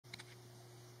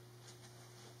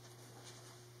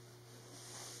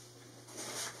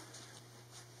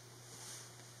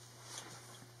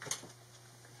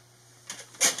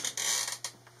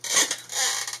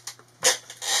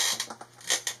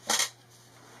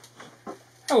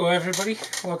Hello everybody,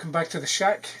 welcome back to the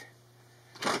shack.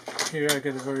 Here I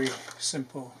got a very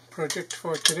simple project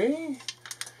for today,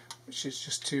 which is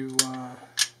just to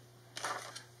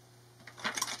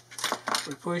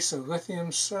replace a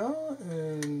lithium cell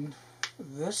in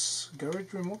this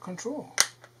garage remote control.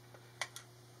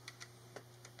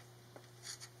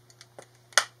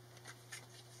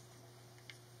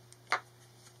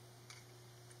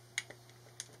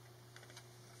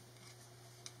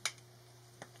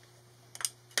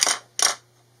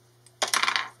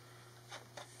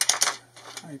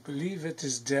 I believe it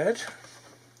is dead.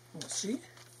 We'll see.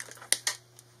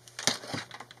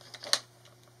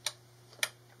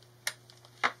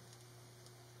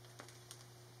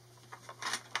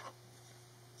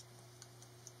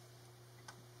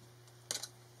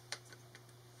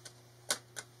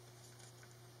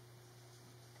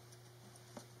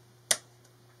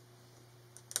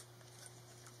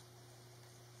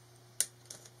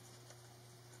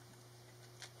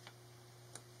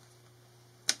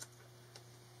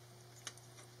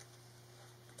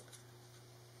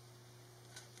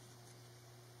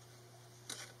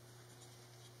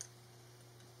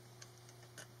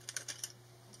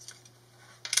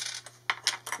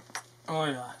 Oh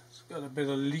yeah, it's got a bit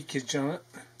of leakage on it.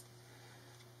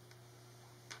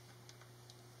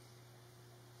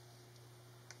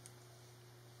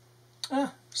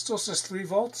 Still says 3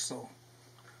 volts though.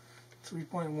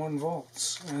 3.1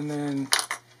 volts. And then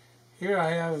here I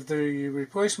have the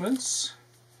replacements,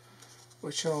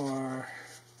 which are,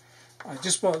 I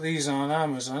just bought these on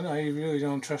Amazon. I really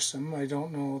don't trust them. I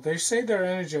don't know. They say they're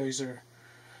Energizer,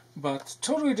 but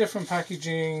totally different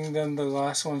packaging than the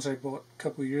last ones I bought a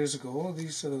couple of years ago.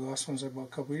 These are the last ones I bought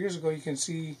a couple of years ago. You can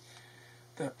see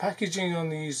the packaging on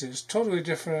these is totally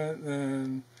different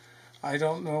than, I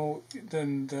don't know,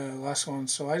 than the last one.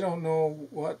 So I don't know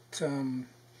what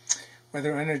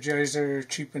whether Energizer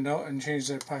cheapened out and changed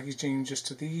their packaging just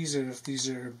to these, or if these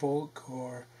are bulk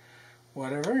or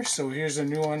whatever. So here's a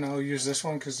new one. I'll use this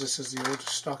one because this is the old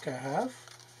stock I have.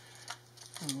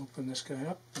 I'll open this guy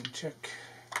up and check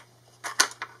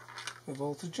the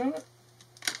voltage on it.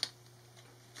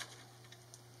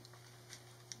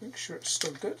 Make sure it's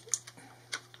still good.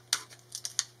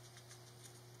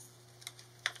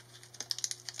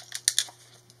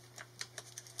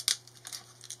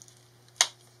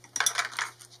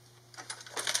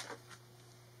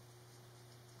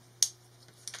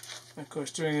 Of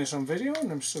course, doing this on video,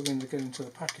 and I'm still going to get into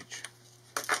the package.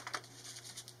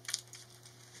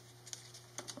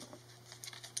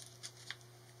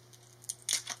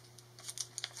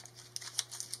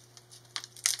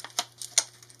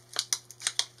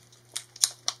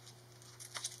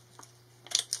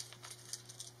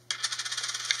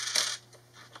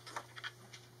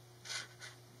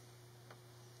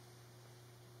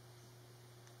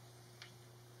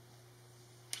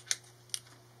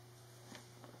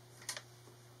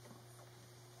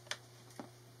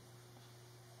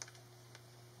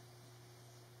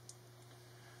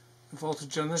 The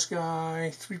voltage on this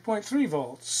guy, 3.3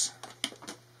 volts.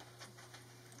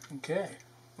 Okay,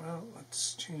 well,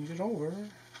 let's change it over.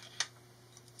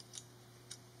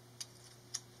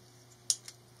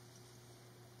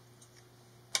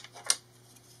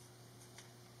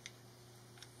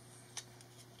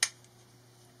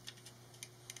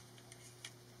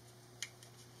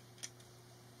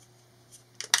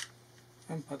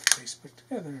 And put the face back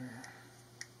together.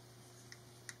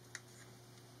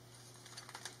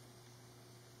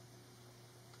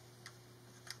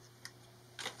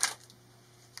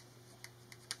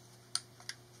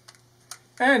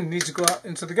 And need to go out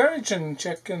into the garage and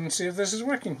check and see if this is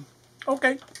working.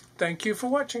 Okay, thank you for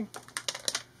watching.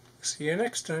 See you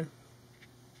next time.